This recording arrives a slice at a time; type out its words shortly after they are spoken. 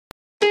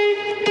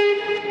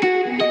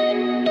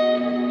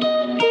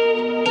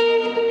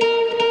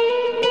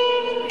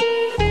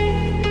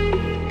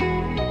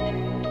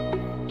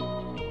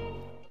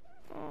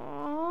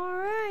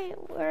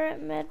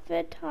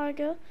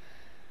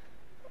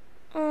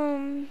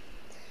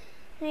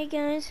Hey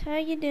guys, how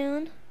you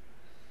doing?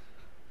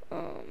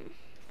 I've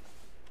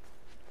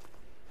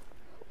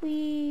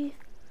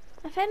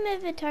had my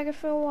Vitaga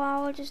for a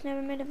while, I just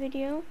never made a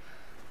video,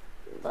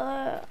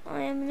 but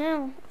I am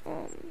now. Do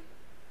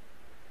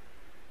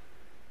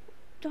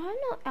I have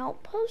no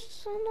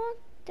outposts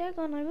unlocked?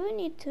 Daggone, I really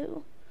need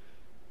to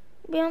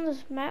be on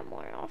this map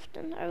more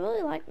often. I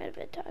really like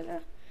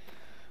Vitaga.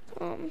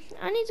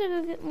 I need to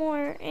go get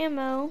more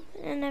ammo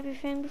and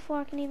everything before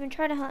I can even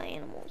try to hunt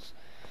animals.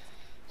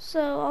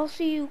 So I'll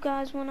see you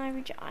guys when I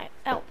reach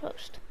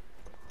outpost.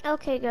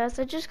 Okay guys,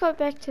 I just got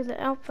back to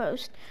the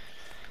outpost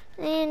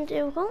and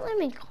it won't let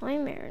me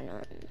climb it or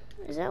nothing.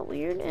 Is that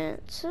weird? And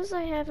it says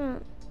I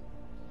haven't,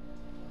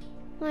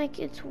 like,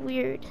 it's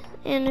weird.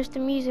 And if the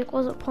music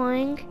wasn't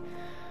playing,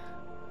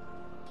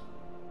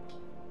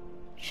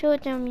 show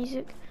it down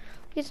music.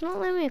 It's not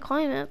letting me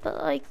climb it, but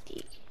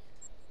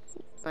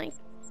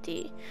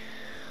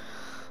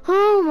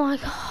oh my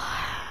god.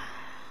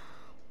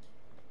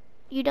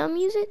 You done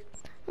music?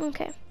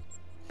 Okay.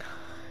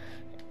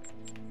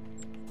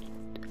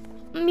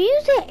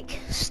 Music!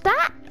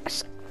 Stop!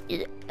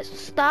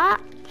 Stop!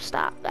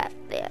 Stop that.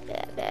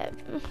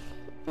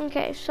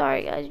 Okay,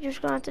 sorry guys, you're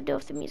just gonna have to deal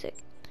with the music.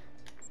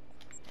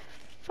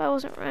 If I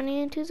wasn't running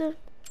into the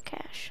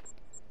cache,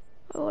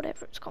 or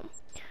whatever it's called.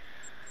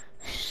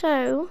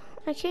 So,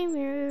 I came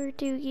here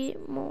to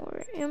get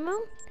more ammo,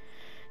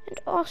 and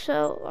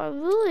also, I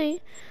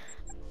really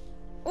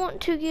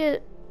want to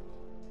get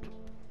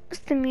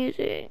the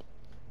music,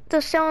 the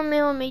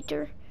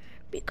 7mm,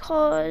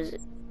 because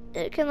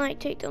it can like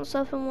take down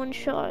stuff in one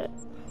shot.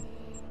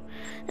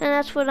 And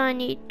that's what I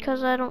need,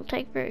 because I don't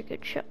take very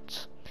good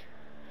shots.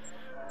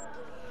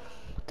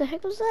 What the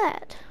heck was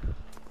that?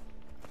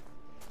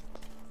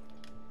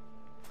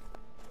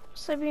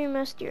 Siberian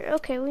Mess Deer.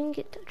 Okay, we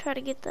can try to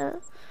get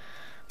that.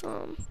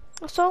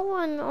 I saw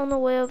one on the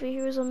way over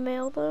here. It was a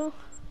male though.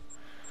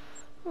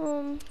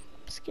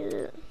 Let's get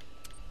it.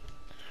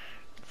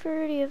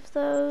 30 of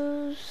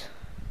those.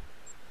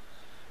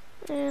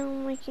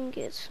 And we can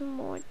get some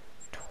more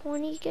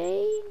 20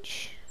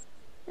 gauge.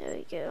 There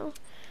we go.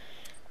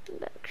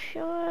 Back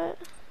shot.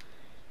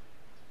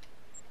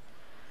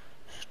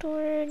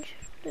 Storage.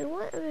 We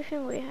want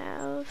everything we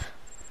have.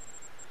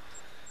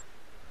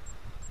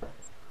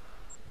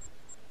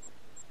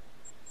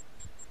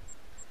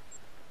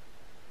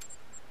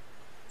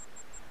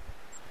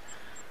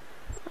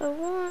 I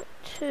want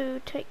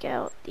to take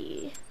out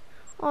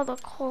all the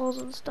calls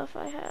and stuff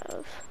I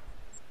have.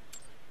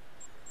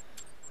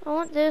 I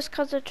want this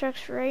because it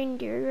tracks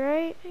reindeer,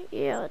 right?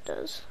 Yeah, it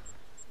does.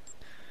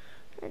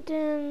 And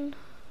then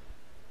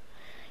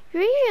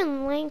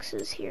Eurasian Lynx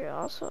is here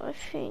also, I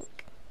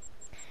think.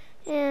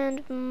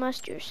 And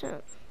mustard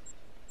scent.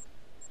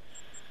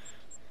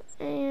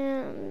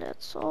 And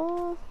that's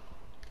all.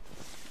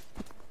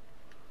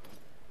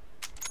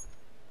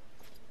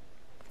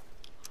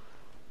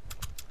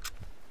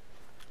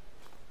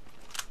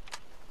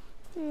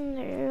 And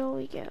there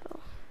we go.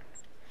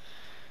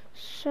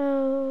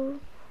 So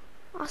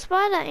I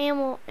spotted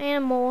an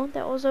animal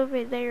that was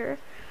over there.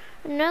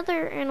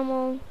 Another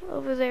animal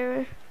over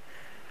there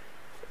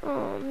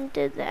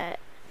did that.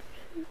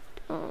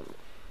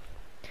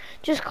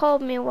 Just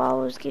called me while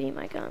I was getting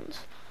my guns.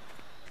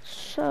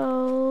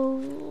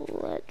 So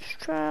let's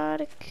try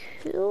to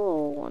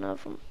kill one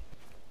of them.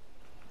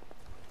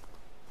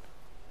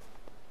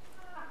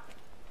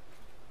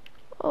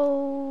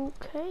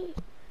 Okay.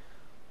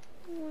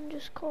 One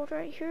just called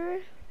right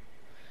here.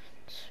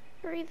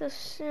 Spray the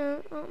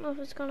scent. I don't know if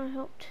it's gonna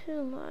help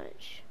too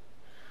much.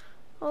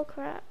 Oh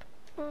crap.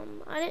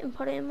 I didn't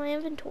put it in my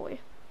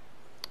inventory.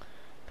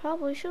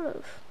 Probably should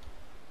have.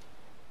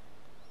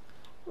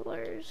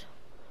 Blurs.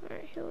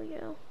 Alright, here we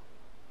go.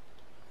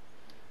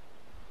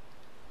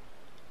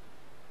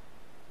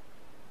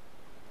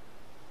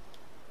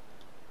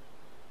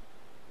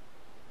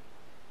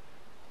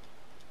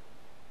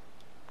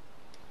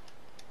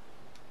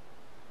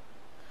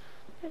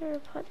 Better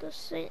put the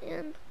scent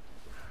in.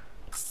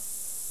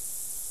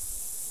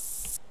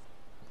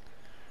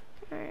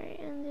 Alright,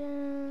 and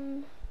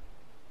then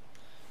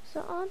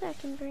so all that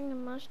can bring the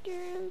mustard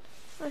in?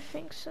 I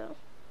think so.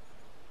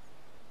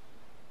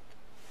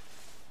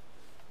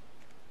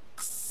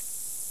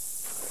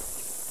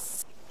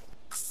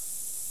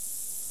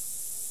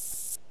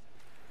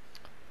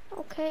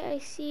 Okay, I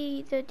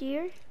see the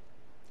deer.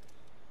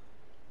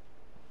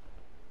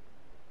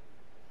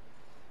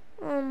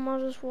 I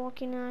was just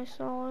walking and I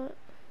saw it.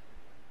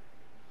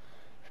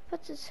 If it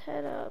puts its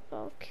head up,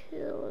 I'll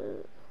kill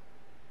it.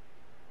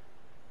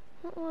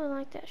 I don't really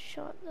like that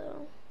shot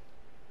though.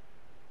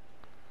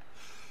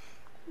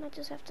 Might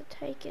just have to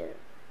take it.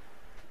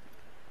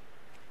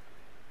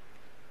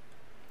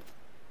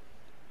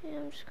 Yeah,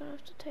 I'm just gonna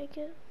have to take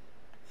it.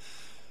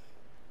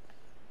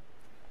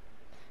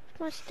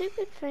 My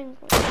stupid thing.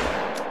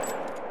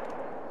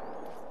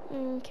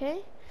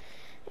 Okay.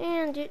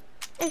 And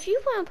if you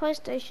play on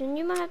PlayStation,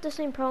 you might have the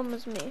same problem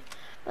as me.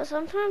 But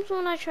sometimes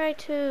when I try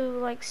to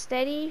like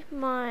steady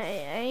my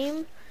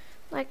aim,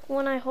 like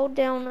when I hold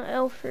down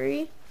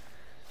L3,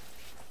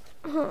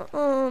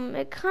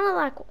 it kind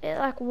of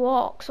like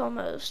walks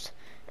almost,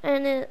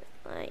 and it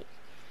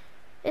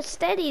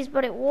steadies,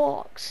 but it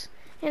walks,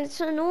 and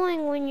it's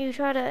annoying when you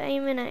try to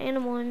aim in an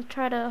animal and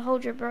try to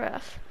hold your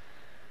breath.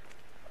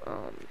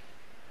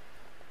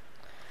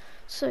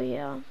 So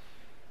yeah.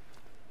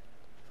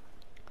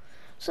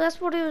 So that's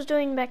what he was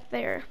doing back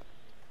there,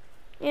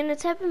 and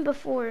it's happened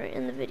before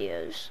in the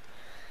videos.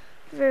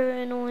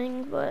 Very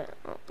annoying, but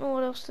I don't know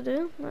what else to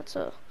do. That's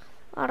a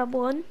lot of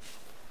blood.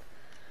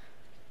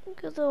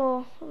 Good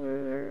little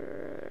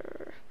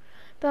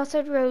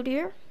Boutside roe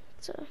deer.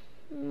 It's a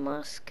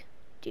musk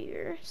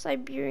deer,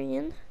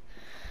 Siberian.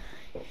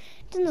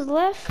 To the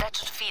left. That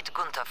should feed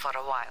Gunther for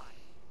a while.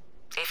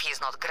 If he's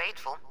not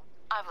grateful,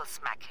 I will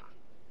smack him.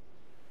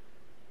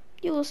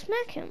 You will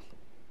smack him.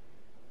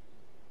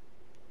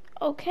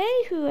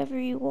 Okay, whoever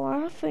you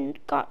are, I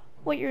forgot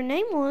what your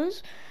name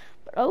was.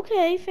 But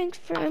okay, thanks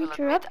for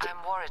interrupting. I will admit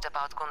I'm worried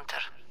about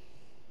Gunther.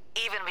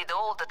 Even with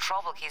all the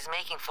trouble he's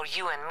making for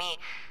you and me,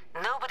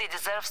 nobody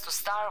deserves to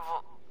starve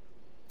or...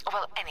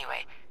 Well,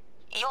 anyway,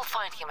 you'll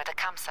find him at a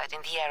campsite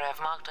in the area I've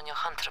marked on your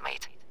hunter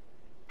mate.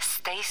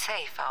 Stay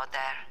safe out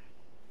there.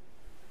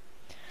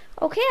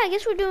 Okay, I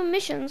guess we're doing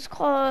missions,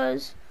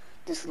 cause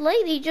this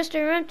lady just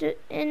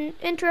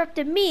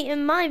interrupted me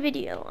in my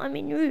video. I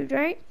mean, rude,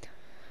 right?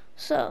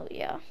 So,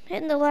 yeah.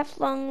 Hitting the left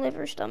lung,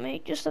 liver,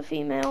 stomach. Just a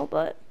female,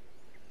 but...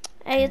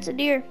 Hey, it's a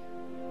deer.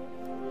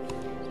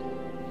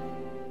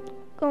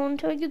 Going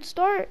to a good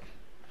start.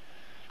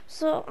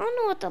 So, I don't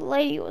know what the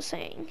lady was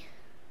saying.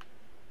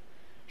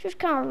 She was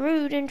kind of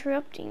rude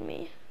interrupting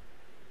me.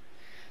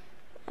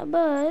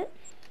 But...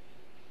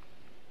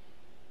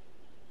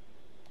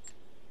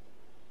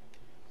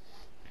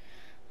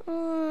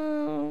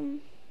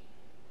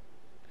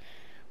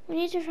 we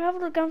need to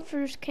travel to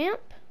Gunther's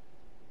camp.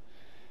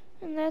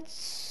 And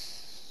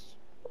that's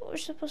what we're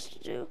supposed to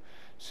do.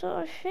 So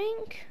I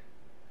think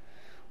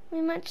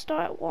we might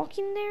start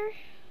walking there.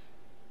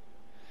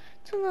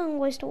 It's a long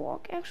ways to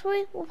walk.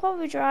 Actually, we'll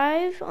probably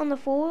drive on the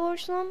 4-wheel or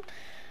something,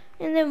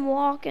 and then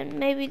walk, and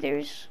maybe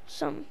there's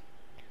some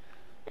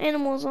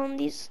animals on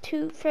these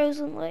 2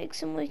 frozen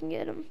lakes, and we can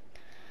get them.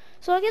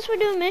 So I guess we're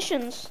doing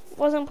missions.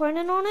 Wasn't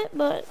planning on it,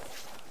 but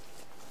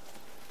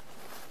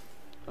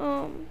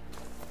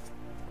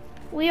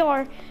we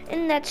are.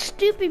 And that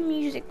stupid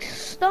music,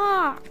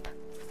 stop.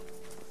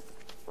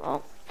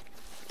 Oh,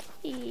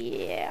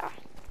 yeah.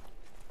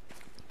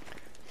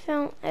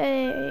 Found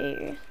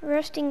a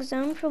resting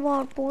zone for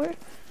wild boar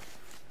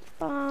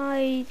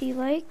by the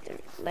lake. The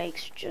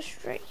lake's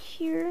just right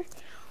here.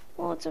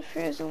 Well, it's a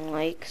frozen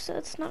lake, so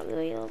it's not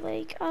really a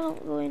lake. I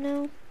don't really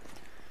know.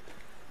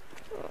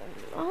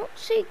 I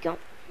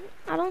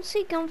don't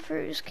see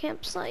Gunther's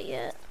campsite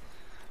yet,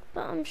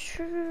 but I'm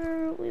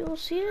sure we will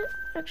see it.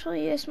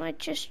 Actually, yes, might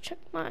just check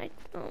my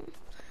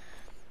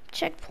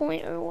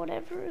checkpoint or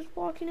whatever is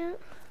walking it.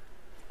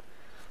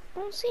 I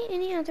don't see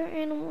any other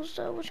animals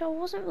though, which I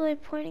wasn't really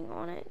planning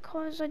on it,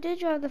 cause I did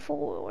drive the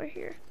 4-wheeler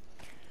here.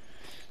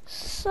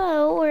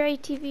 So, or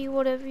ATV,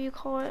 whatever you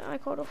call it, I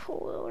call it a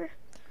 4-wheeler.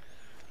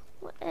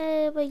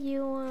 Whatever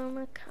you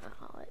wanna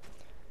call it.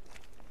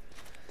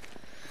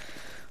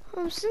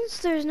 Since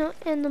there's no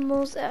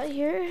animals out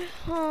here,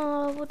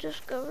 we'll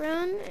just go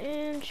around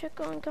and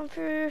check on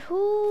Gunther.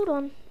 Hold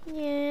on.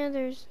 Yeah,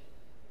 there's...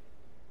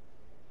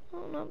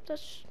 oh no,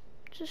 that's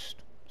just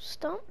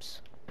stumps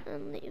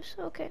and leaves.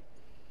 Okay.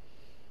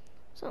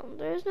 So,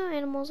 there's no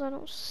animals I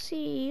don't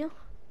see. Let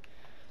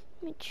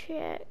me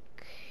check.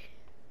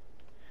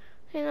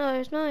 Okay, no,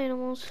 there's no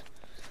animals.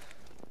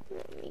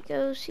 Let me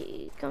go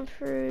see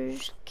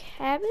Gunther's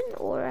cabin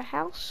or a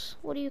house.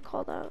 What do you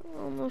call that? I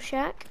don't know,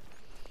 shack?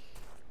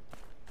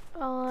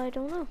 I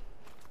don't know.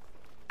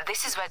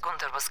 This is where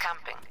Gunther was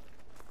camping.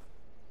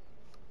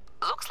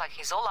 Looks like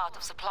he's all out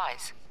of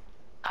supplies.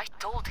 I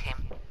told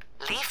him,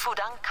 leave food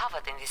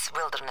uncovered in this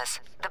wilderness.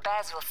 The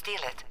bears will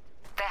steal it.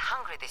 They're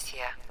hungry this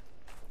year.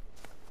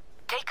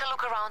 Take a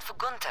look around for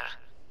Gunther.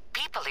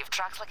 People leave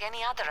tracks like any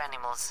other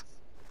animals.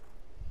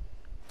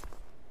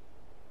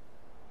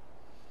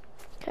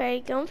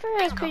 Okay, Gunther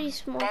has pretty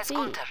small There's feet.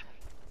 Gunther.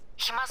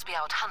 He must be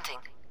out hunting.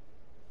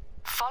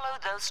 Follow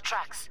those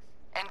tracks,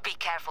 and be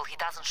careful he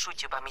doesn't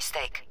shoot you by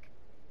mistake.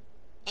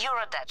 You're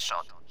a dead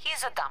shot.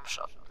 He's a dumb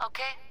shot,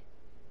 okay?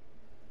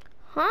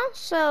 Huh?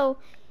 So,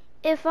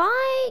 if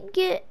I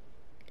get...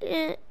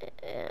 so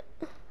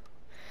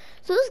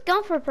this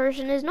Gunther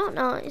person is not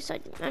nice,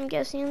 I'm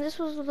guessing. This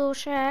was a little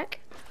shack.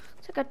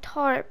 It's like a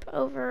tarp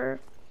over...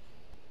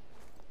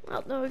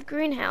 outdoor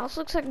greenhouse.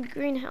 Looks like a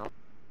greenhouse.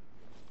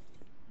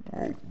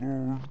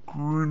 Outdoor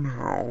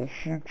greenhouse.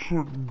 Looks like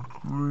a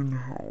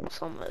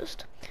greenhouse.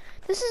 Almost.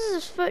 This is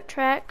his foot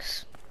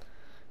tracks.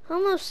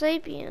 Homo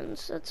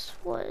sapiens, that's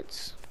what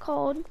it's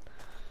called.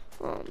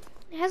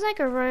 It has like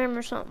a ram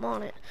or something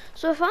on it.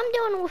 So if I'm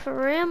dealing with a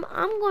ram,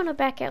 I'm going to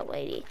back out,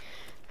 lady.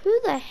 Who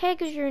the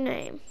heck is your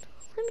name?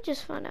 Let me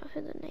just find out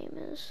who the name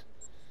is.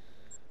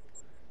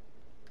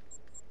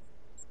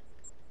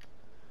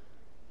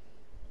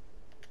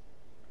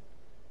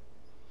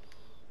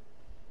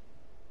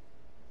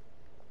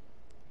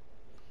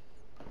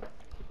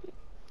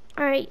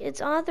 Alright, it's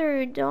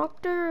either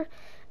Dr.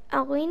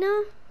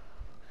 Alina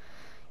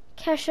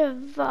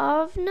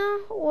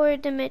Kashevovna or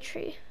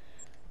Dmitri.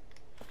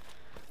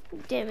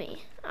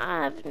 Demi.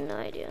 I have no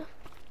idea.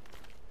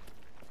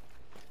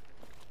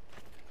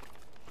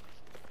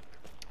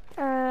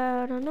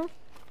 I don't know.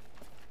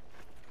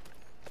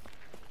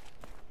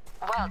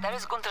 Well, there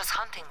is Gunther's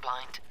hunting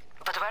blind.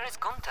 But where is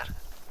Gunther?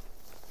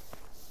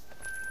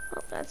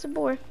 Oh, that's a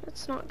boar.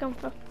 That's not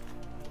Gunther.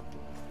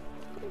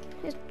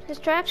 His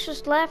tracks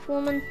just left,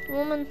 woman.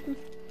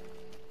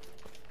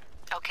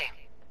 Okay,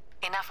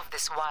 enough of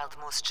this wild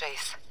moose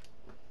chase.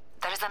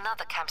 There is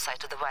another campsite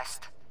to the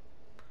west.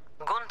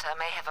 Gunther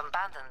may have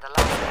abandoned the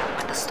last camp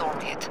when the storm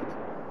hit.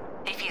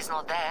 If he is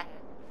not there,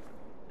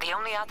 the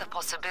only other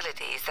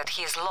possibility is that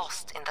he is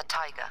lost in the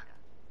taiga.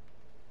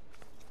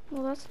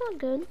 Well, that's not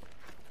good.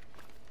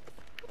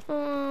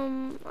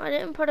 I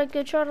didn't put a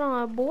good shot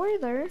on a boar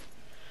there,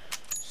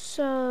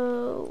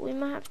 so we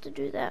might have to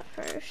do that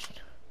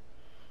first.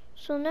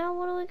 So now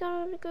what do we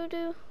gotta go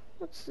do?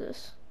 What's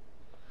this?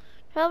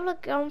 Travel to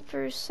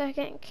Gunther's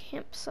second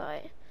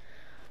campsite.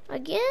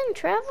 Again,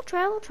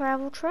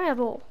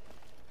 travel.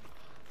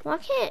 Why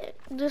can't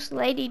this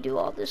lady do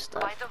all this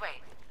stuff? By the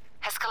way,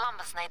 has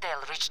Columbus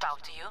Nadell reached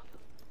out to you?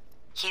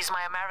 He's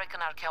my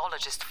American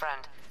archaeologist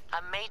friend,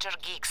 a major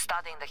geek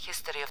studying the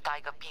history of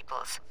taiga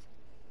peoples.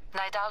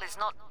 Nadal is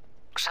not,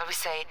 shall we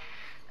say,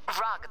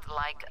 rugged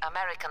like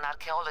American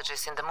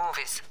archaeologists in the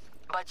movies,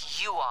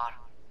 but you are.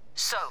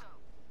 So,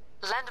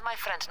 lend my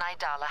friend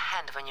Nadal a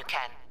hand when you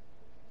can.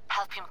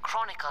 Help him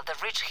chronicle the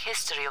rich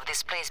history of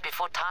this place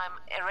before time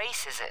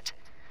erases it.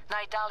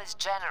 Nadal is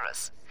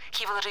generous.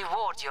 He will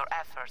reward your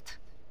effort.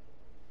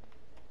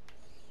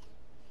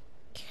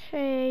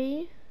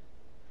 Okay.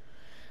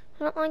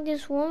 I don't like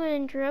this woman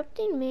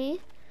interrupting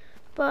me,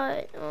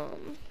 but,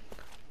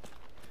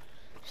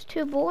 it's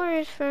two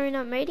boars throwing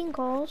up mating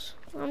calls.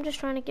 I'm just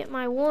trying to get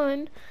my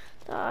one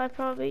that I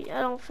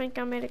don't think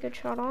I made a good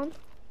shot on.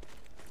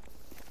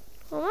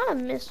 I might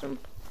have missed him.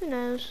 Who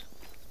knows?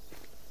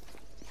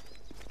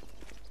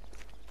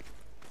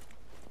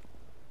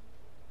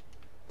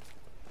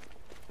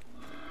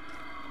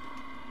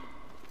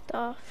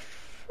 The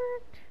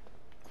frick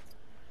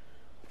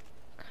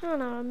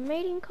kind of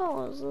mating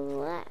call is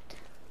that?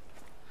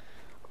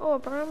 Oh, a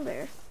brown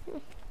bear.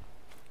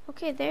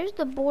 Okay, there's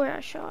the boar I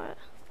shot.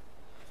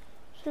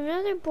 So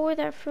another boar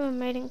that threw a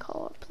mating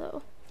call up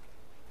though.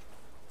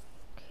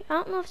 Okay, I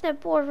don't know if that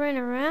boar ran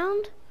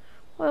around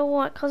or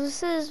what, cause it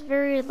says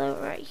very low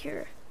right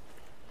here.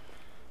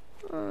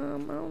 I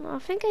don't know. I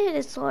think I hit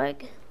its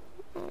leg,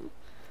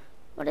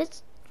 but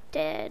it's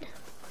dead.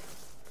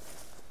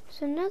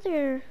 There's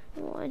another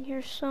one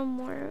here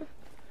somewhere.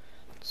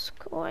 Let's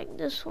go like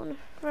this one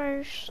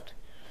first.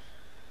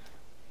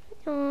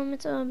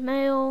 It's a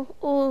male.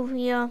 Oh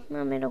yeah,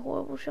 I made a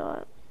horrible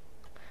shot.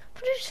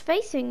 But it's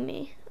facing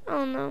me. I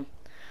don't know.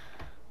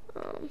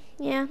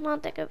 Yeah,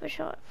 not that good of a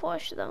shot.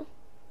 Flush though.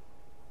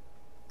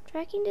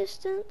 Tracking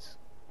distance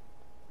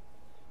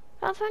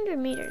 500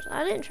 meters.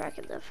 I didn't track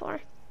it that far.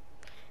 It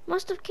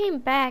must have came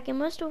back. It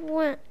must have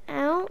went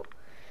out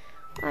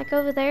like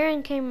over there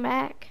and came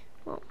back.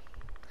 Well,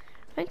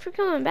 thanks for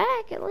coming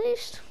back at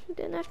least.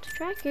 Didn't have to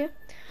track you.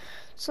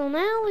 So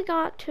now we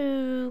got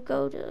to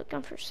go to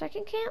Gunther's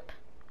second camp.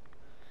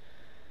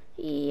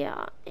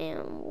 Yeah,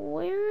 and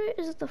where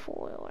is the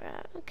four-wheeler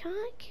at? Can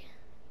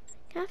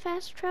I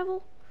fast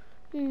travel?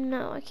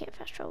 No, I can't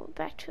fast travel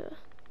back to it.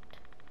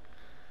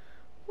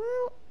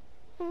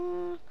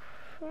 Well,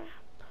 crap.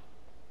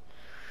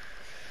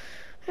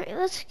 Alright,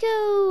 let's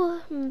go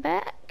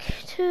back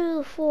to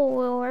the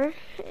four-wheeler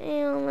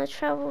and let's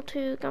travel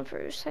to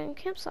Gunther's second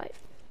campsite.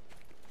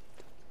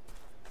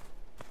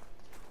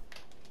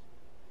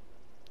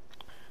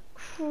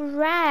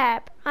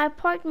 Crap, I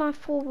parked my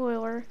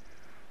four-wheeler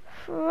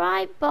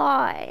right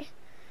by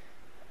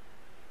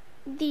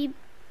the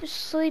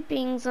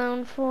sleeping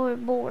zone for a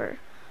boar,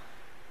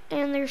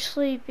 and they're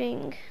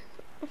sleeping.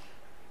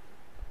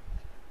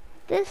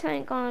 This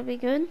ain't gonna be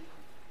good.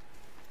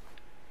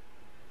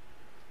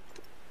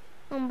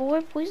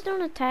 Boy, please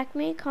don't attack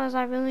me cause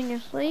I ruin your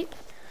sleep.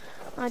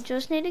 I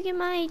just need to get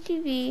my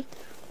ATV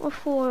or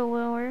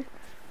four-wheeler,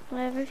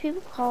 whatever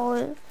people call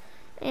it,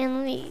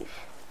 and leave.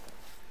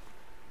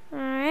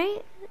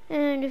 Alright,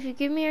 and if you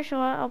give me a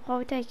shot, I'll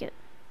probably take it.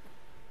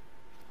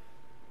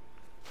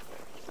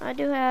 I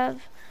do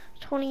have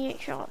 28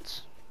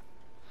 shots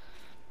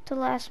to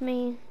last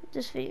me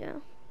this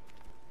video.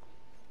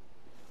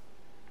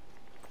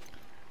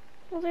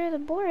 Well, there the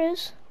boar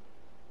is.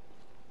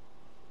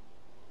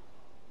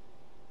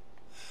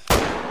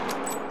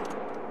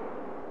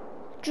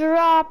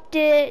 Dropped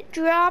it.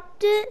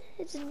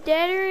 It's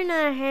deader than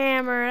a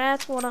hammer.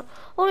 That's what I'm...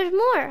 Oh, there's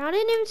more. I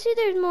didn't even see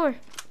there's more.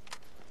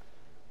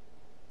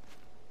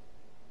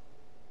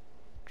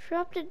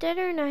 Dropped it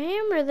deader than a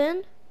hammer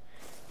then.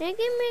 It gave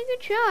me a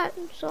good shot,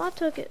 so I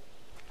took it.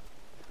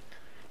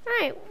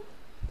 Alright.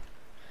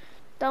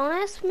 Don't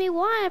ask me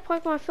why I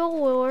parked my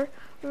four-wheeler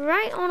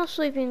right on a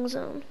sleeping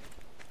zone.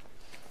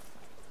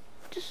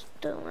 Just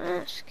don't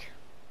ask.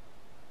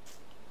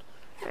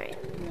 Alright,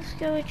 let's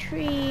go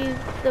retrieve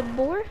the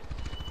boar.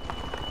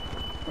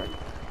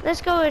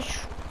 Let's go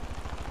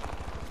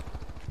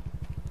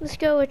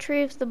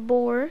retrieve the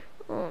boar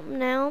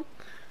now.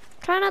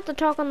 Try not to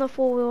talk on the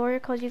four-wheeler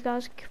because you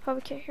guys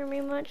probably can't hear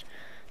me much.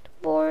 The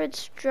boar,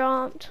 it's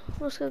dropped.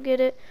 Let's go get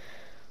it.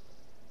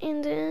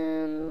 And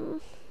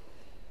then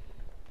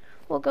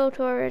we'll go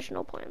to our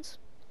original plans.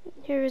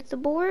 Here's the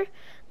boar.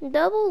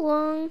 Double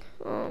lung.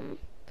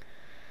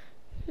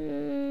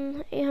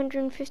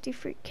 850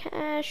 free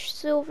cash,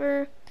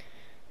 silver.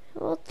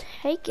 We'll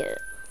take it.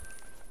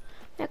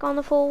 Back on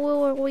the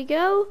four-wheeler we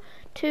go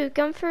to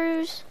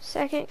Gunther's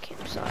second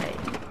campsite.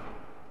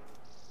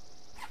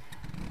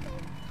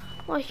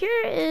 Well,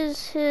 here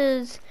is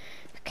his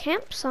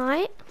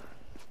campsite.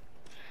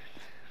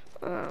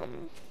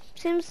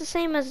 Seems the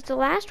same as the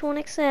last one,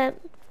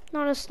 except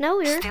not as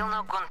snowier. Still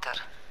no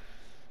Gunther.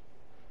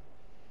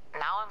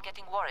 Now I'm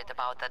getting worried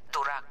about that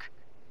Durak.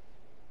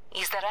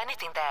 Is there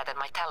anything there that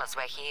might tell us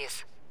where he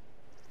is?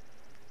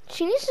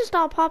 She needs to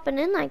stop popping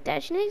in like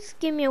that. She needs to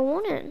give me a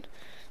warning.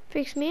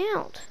 Freaks me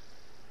out.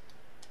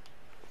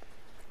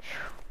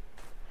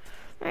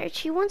 Alright,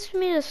 she wants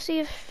me to see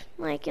if,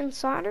 like,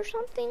 inside or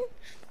something,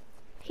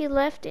 he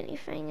left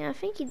anything. I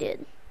think he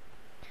did.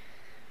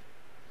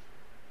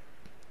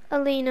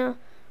 Alina.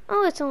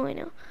 Oh, it's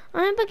Alina.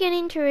 I am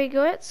beginning to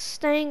regret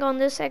staying on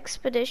this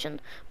expedition.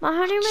 My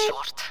honey mate...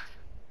 Short.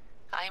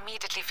 I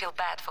immediately feel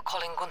bad for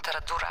calling Gunther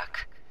a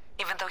Durak,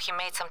 even though he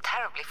made some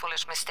terribly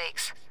foolish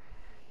mistakes.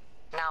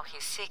 Now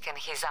he's sick and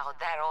he's out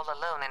there all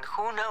alone, and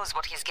who knows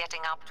what he's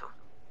getting up to.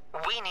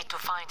 We need to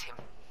find him.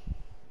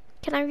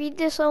 Can I read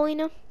this,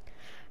 Alina?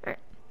 Right.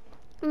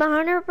 My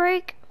hunter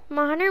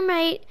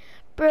mate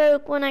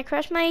broke when I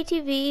crashed my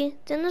ATV.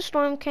 Then the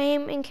storm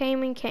came and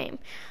came and came.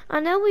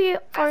 I know we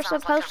are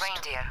supposed like a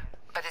reindeer,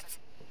 but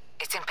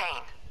it's in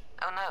pain.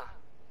 Oh no.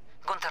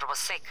 Gunther was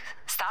sick,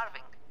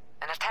 starving,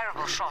 and a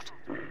terrible shot.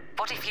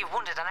 What if he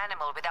wounded an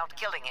animal without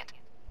killing it?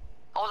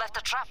 Or left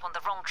a trap on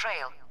the wrong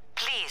trail?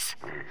 Please,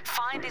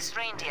 find this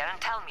reindeer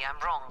and tell me I'm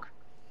wrong.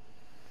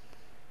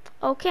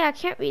 Okay, I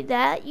can't read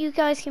that. You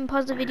guys can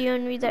pause the video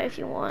and read that if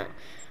you want.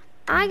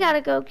 I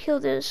gotta go kill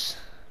this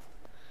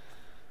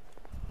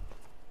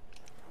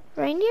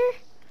reindeer.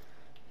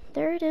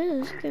 There it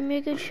is. Give me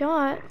a good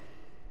shot.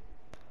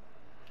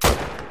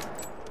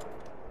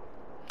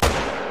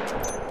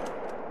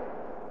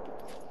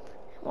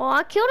 Well,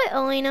 I killed it,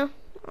 Alina.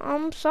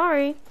 I'm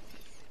sorry.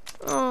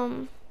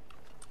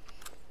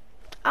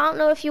 I don't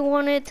know if you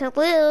want it to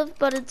live,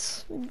 but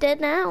it's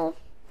dead now.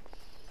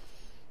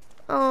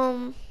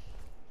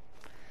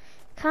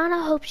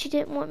 Kinda hope she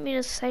didn't want me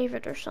to save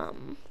it or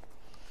something.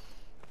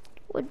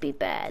 Would be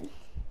bad.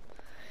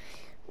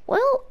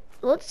 Well,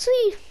 let's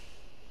see.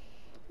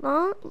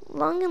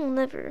 Lung and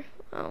liver.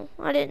 Oh,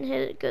 I didn't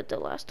hit it good the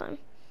last time.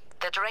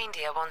 That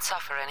reindeer won't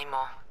suffer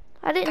anymore.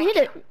 I didn't hit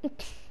it.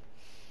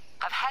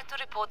 I've had to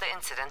report the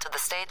incident to the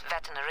State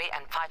Veterinary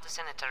and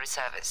Phytosanitary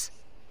Service.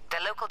 The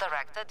local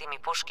director,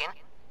 Dimi Pushkin,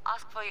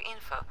 asked for your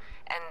info,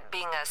 and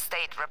being a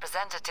state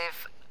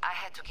representative, I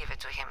had to give it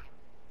to him.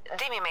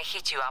 Dimi may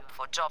hit you up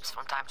for jobs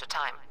from time to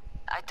time.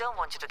 I don't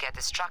want you to get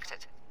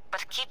distracted,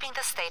 but keeping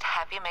the state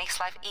happy makes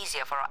life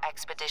easier for our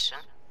expedition,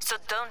 so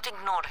don't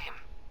ignore him.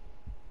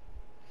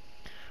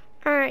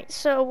 Alright,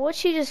 so what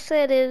she just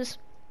said is,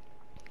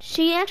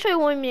 she actually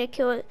wanted me to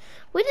kill it.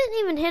 We didn't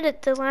even hit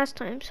it the last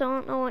time, so I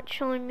don't know what's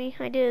showing me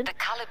I did. The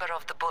caliber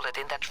of the bullet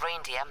in that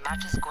reindeer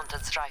matches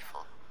Gunther's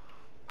rifle.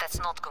 That's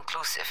not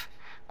conclusive,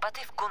 but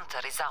if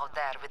Gunther is out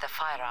there with a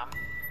firearm,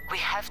 we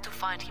have to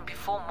find him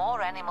before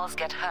more animals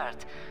get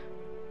hurt,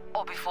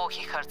 or before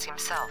he hurts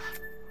himself.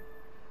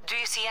 Do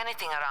you see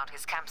anything around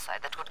his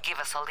campsite that would give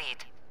us a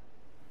lead?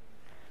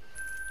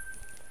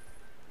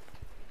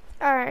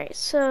 Alright,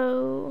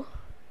 so...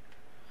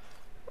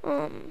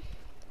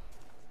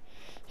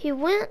 he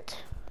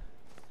went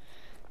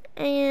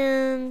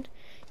and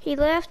he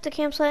left the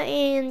campsite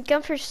and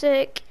Gunther's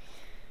sick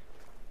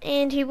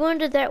and he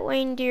wounded that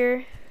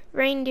reindeer,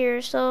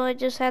 so I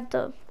just had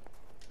to...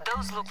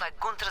 Those look like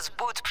Gunther's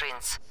boot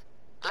prints.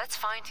 Let's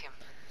find him.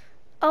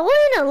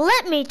 Alina,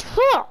 let me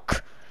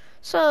talk!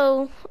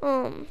 So,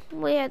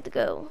 we had to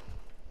go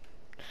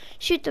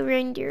shoot the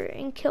reindeer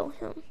and kill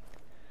him.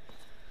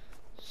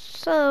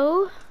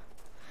 So,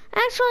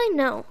 actually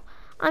no.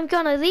 I'm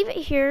gonna leave it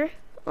here,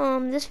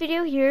 this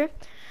video here.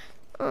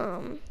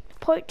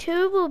 Part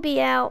 2 will be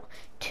out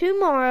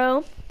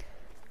tomorrow.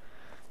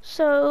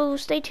 So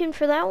stay tuned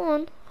for that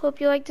one.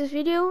 Hope you like this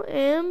video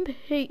and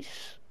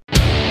peace.